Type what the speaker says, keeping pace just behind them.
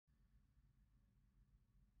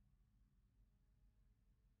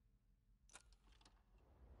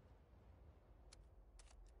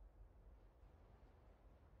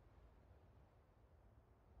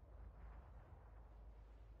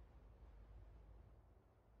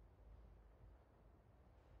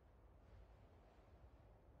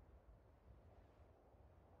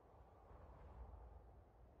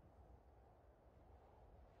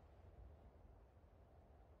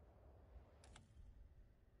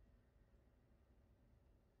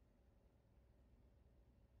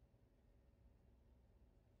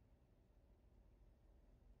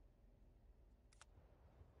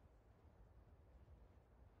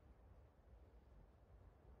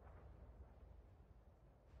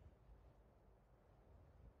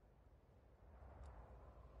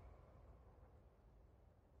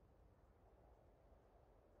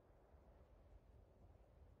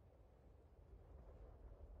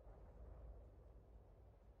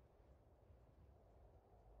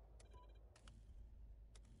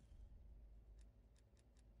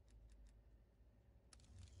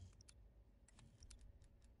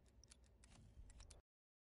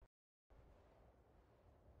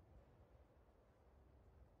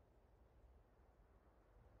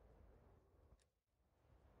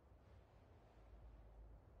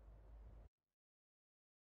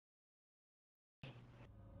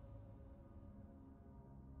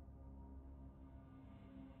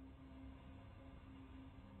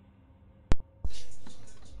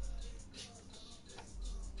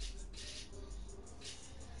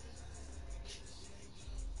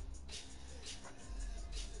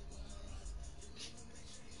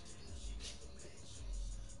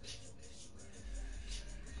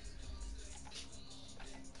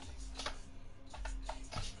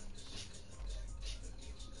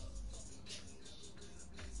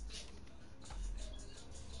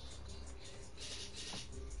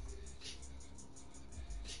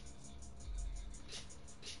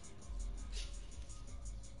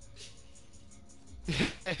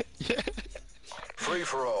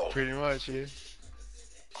free-for-all. Pretty much, yeah.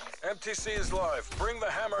 MTC is live. Bring the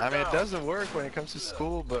hammer down. I mean, it doesn't work when it comes to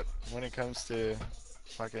school, but when it comes to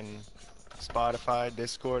fucking Spotify,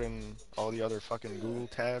 Discord, and all the other fucking Google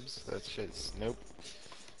tabs, that shit's nope.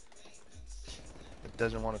 It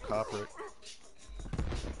doesn't want to cooperate.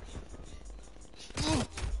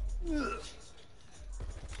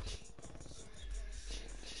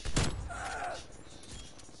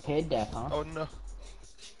 Head death, huh? Oh no.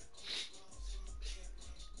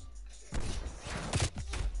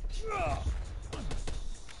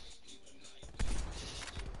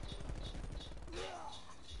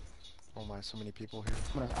 Oh my, so many people here.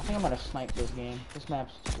 I think I'm gonna snipe this game. This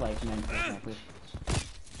map's like meant for snipers.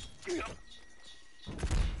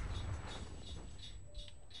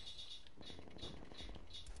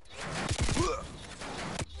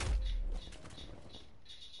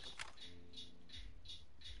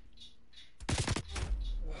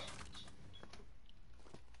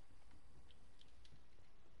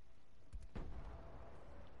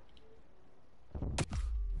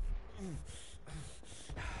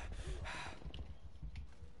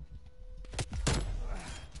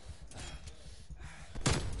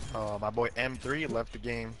 Oh, my boy M3 left the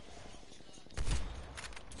game.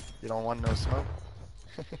 You don't want no smoke?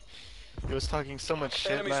 He was talking so much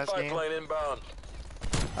shit Enemy last spy game. plane inbound.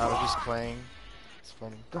 I was just playing. It's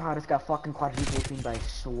funny. God, it's got fucking quadruple speed, I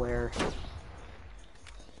swear.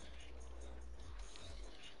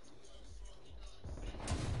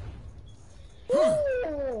 Ooh,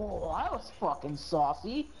 that was fucking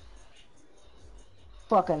saucy.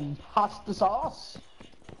 Fucking pasta sauce.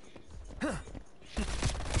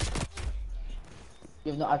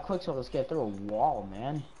 Even though I quicksilver this kid through a wall,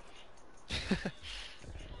 man.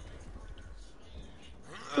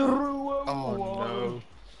 Through a Oh wall.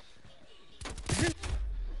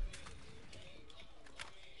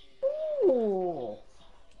 no. Ooh.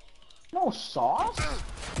 No sauce?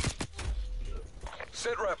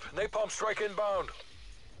 Sit rep. Napalm strike inbound.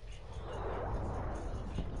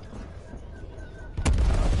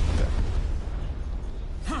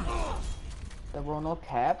 There were no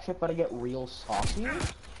cap. Shit better get real saucy.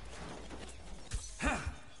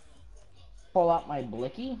 Pull out my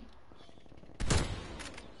blicky.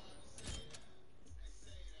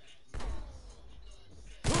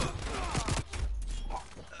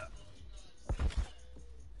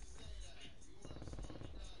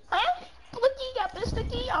 Huh? Blicky got the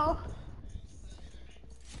sticky,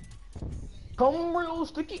 Come real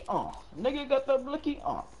sticky, Nigga got the blicky,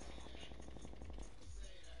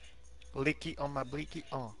 Licky on my blicky,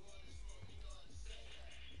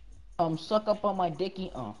 Suck up on my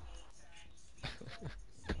dicky, Oh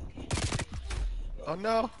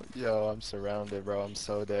no! Yo, I'm surrounded, bro. I'm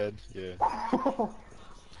so dead. Yeah.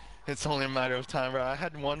 It's only a matter of time, bro. I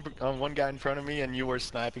had one guy in front of me, and you were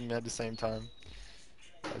sniping me at the same time.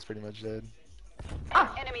 I was pretty much dead.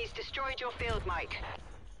 Enemies destroyed your field, Mike.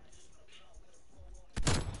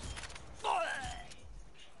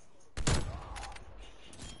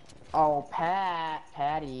 Oh,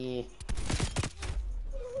 Patty.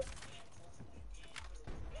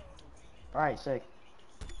 Alright, sick.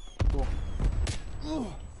 Cool.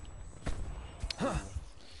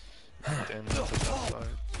 Damn, that's a tough fight.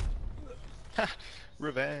 Ha!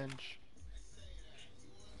 Revenge.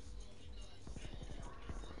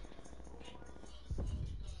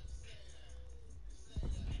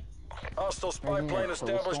 Hostile spy plane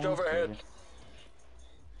established overhead.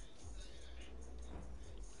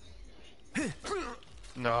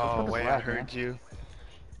 No way, I heard you.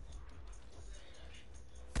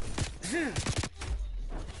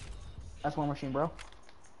 That's one machine, bro.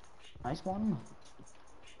 Nice one.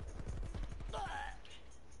 Ooh,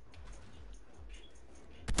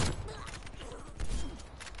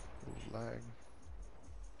 lag.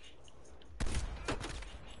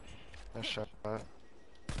 Nice shot.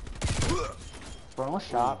 Bro, no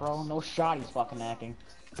shot, bro. No shot, he's fucking hacking.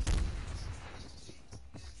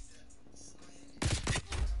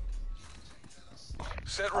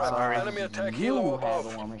 Sit rep. Enemy attack helo have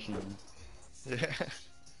above. a war machine. Yeah.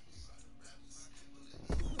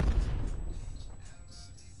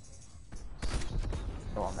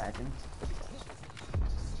 Oh, imagine.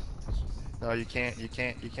 No, you can't.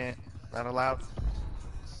 Not allowed.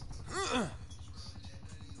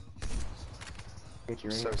 Get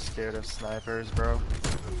your So scared of snipers, bro.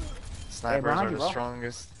 Snipers behind are you, the bro.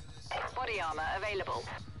 strongest. Body armor available.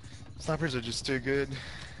 Snipers are just too good.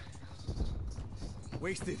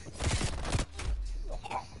 Wasted.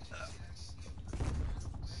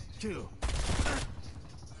 Kill.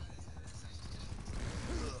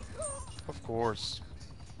 Of course.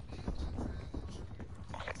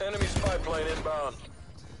 Enemy spy plane inbound.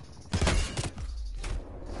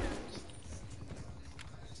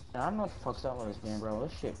 I don't know what the fuck's up with this game, bro.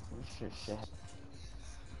 This shit.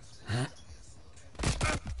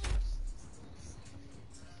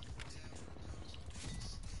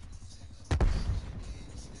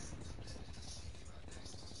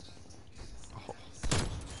 Oh.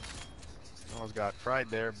 Almost got fried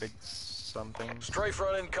there, big something. Strafe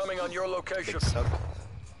run incoming on your location. Big sub.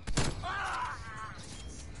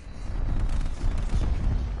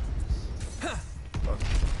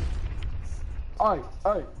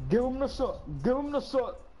 Hey, give him the shot. Give him the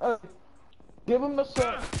shot. Hey, give him the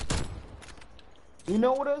shot. You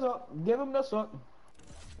know what is up. Give him the shot.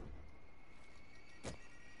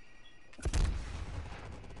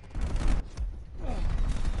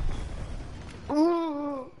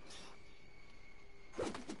 Ooh.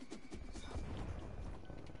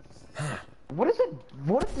 What is it?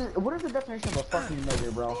 What is the definition of a fucking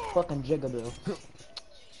nigger, bro? Fucking jigaboo.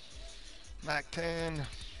 Mac 10.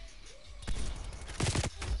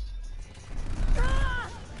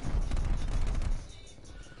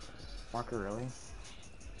 Marker, really?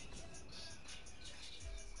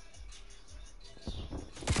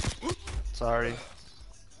 Sorry.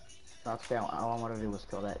 That's fair. All I wanted to do was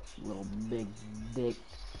kill that little big dick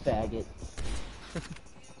faggot.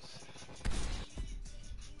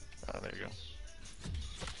 Oh, there you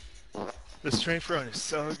go. The strafe run is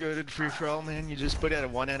so good in free for all, man. You just put it at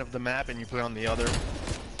one end of the map and you put it on the other.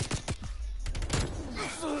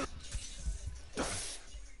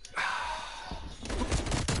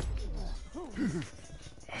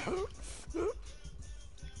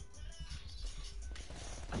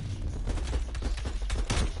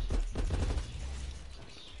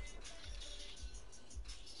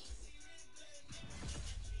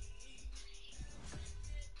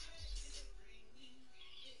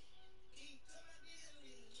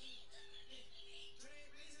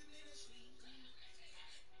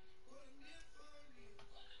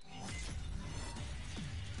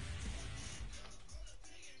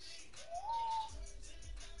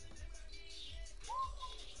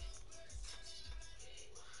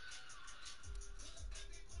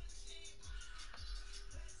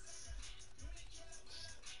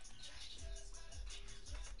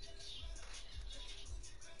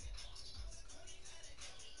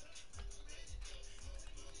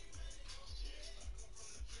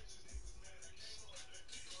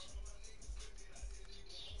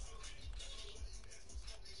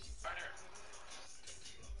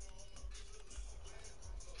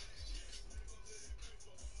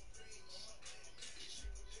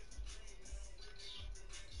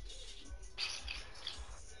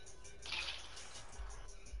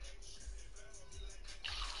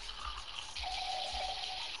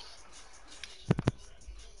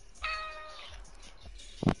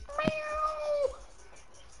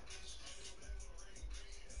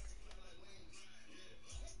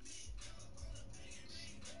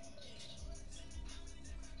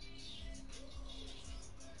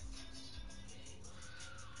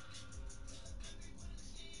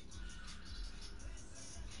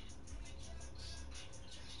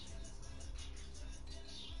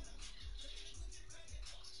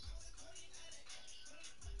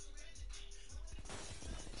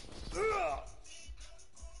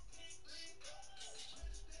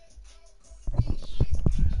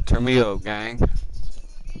 Turn me up, gang.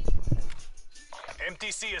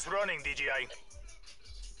 MTC is running, DJI.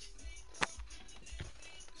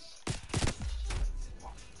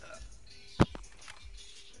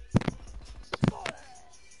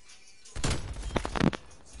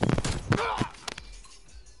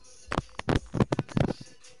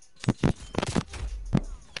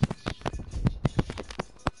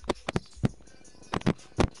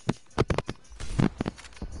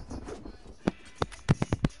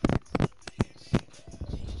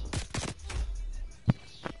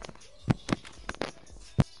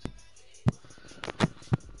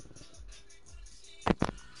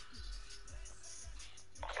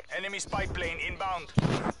 Enemy spy plane inbound.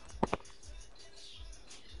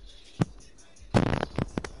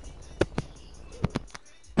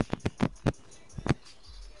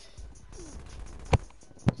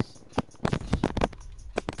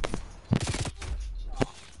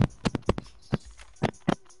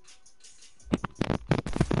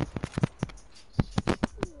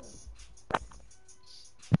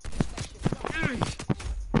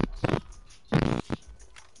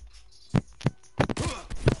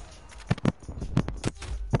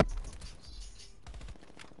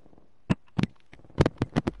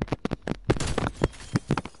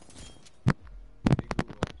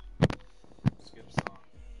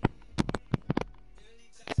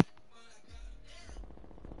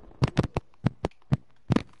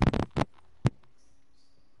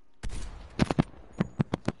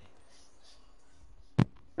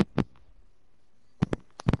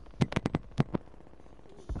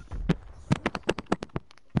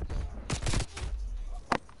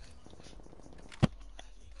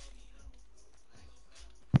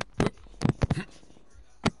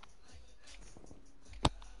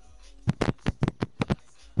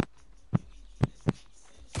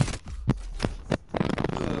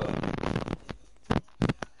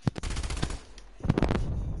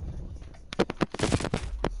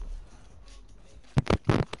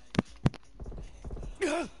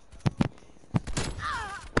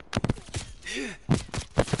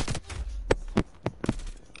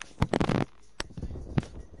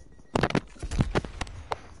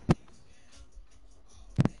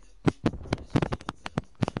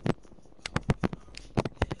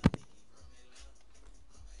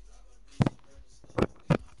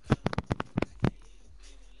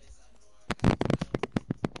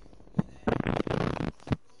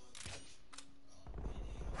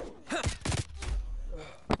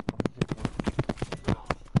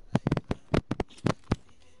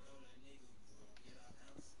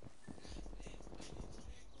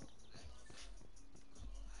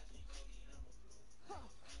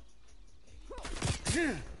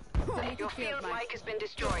 Your field mic has been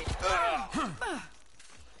destroyed.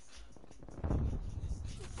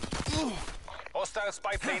 Hostile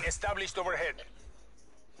spy plane established overhead.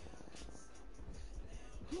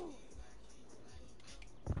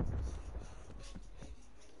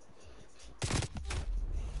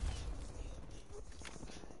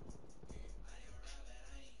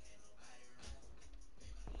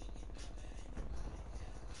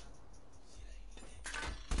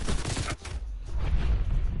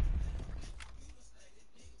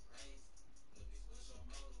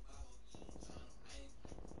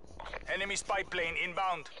 Enemy spy plane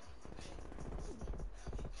inbound.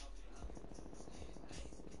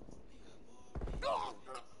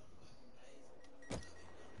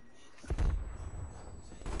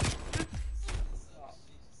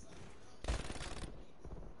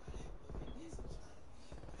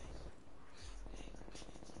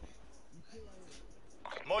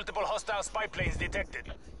 Multiple hostile spy planes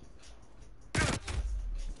detected.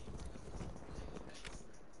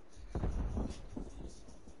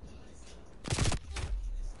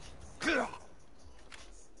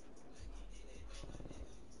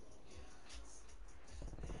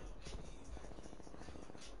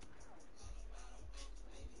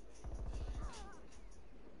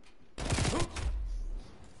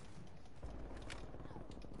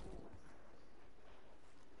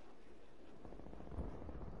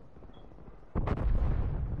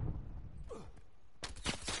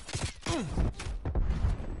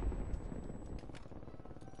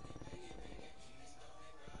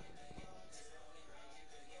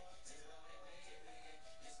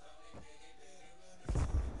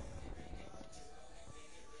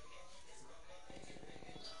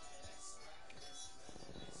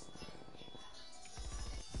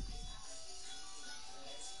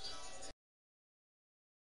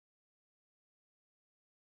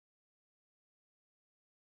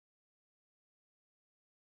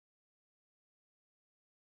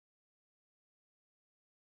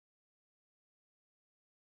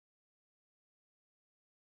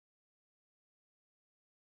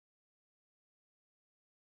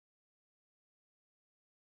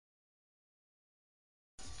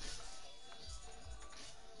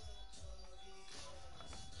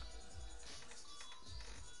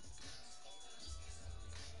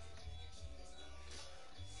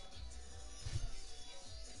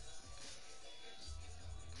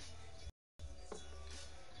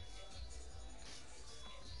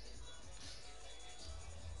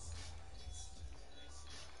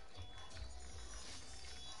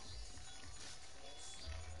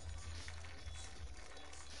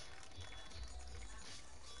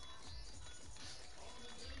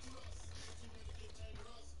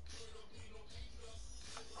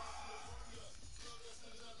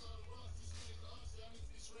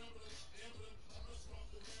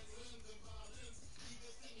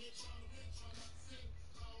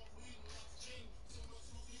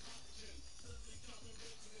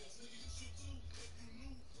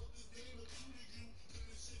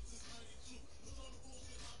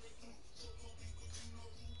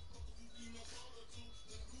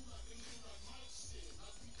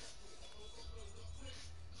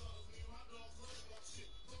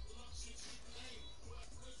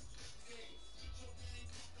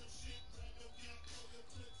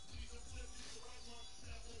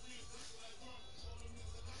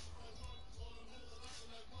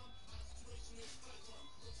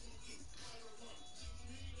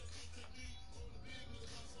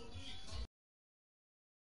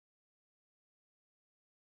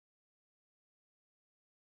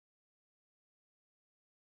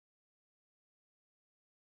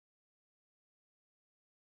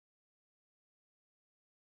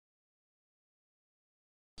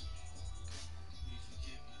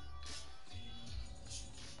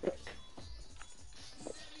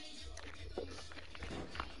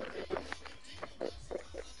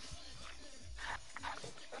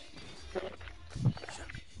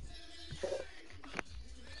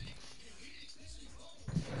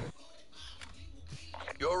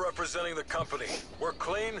 You're representing the company. Work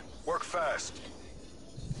clean, work fast.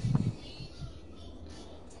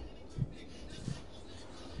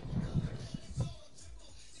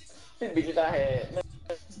 These bitches I had, man.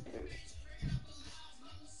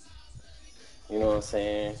 You know what I'm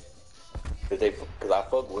saying? Cause I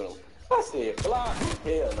fuck with them. I said, block?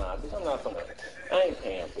 Hell nah, bitch, I'm not finna, I ain't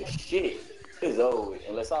paying for shit. It's over with,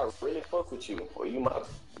 unless I really fuck with you, or you might,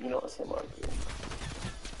 you know what I'm saying, my girl.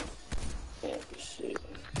 Paying for shit.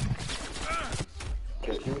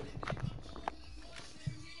 Cause you,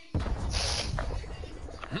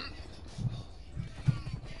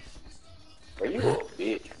 bro, you a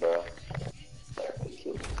bitch, bro.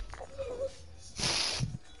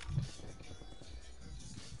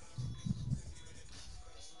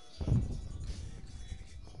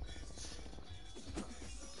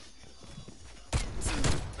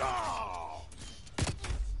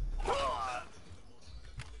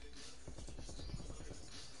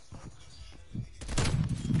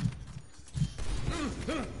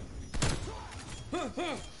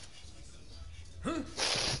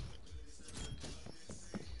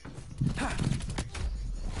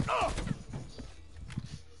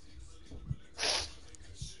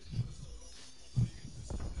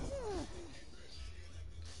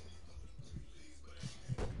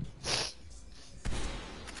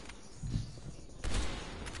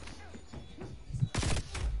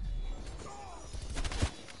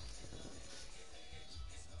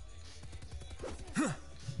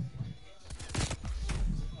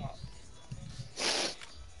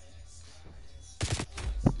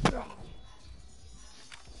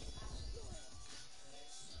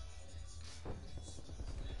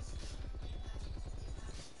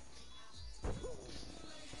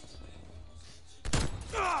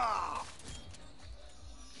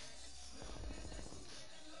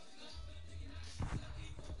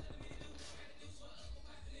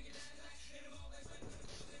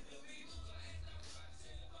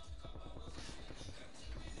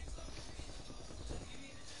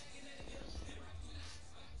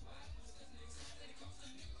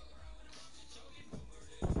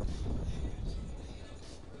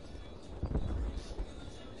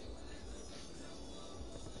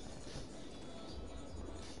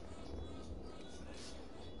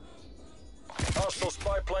 Hostile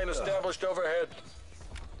spy plane established overhead.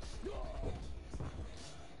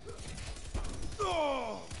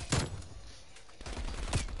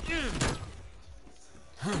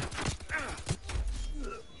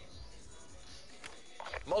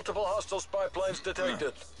 Multiple hostile spy planes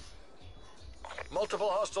detected. Multiple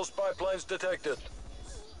hostile spy planes detected.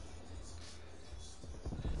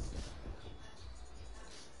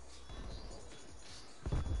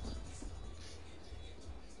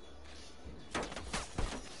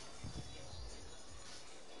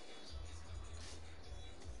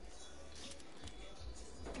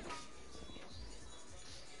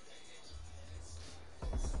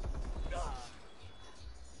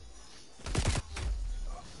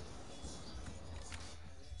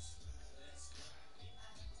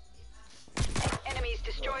 Enemies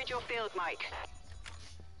destroyed your field, Mike.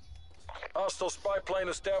 Hostile spy plane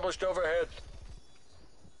established overhead.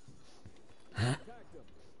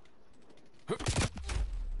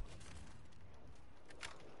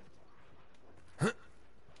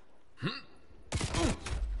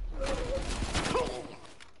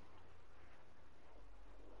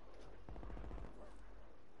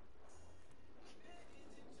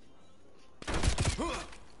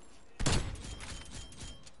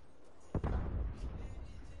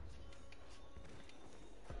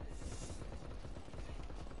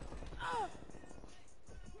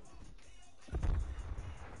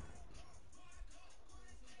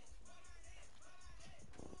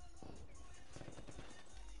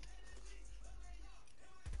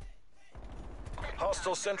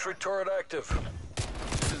 Hostile sentry turret active.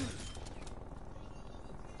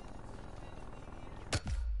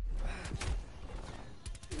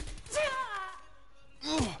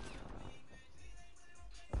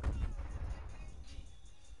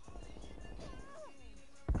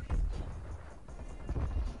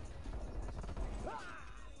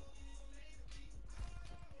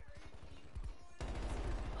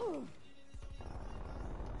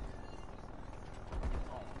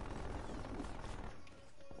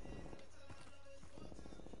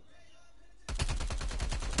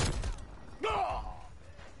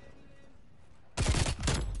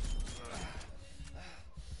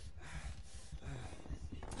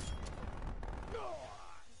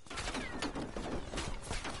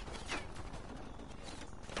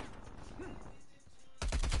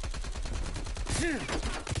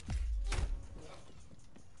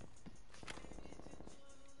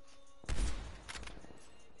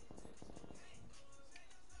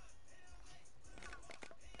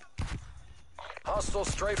 Hostile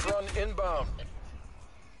strafe run inbound.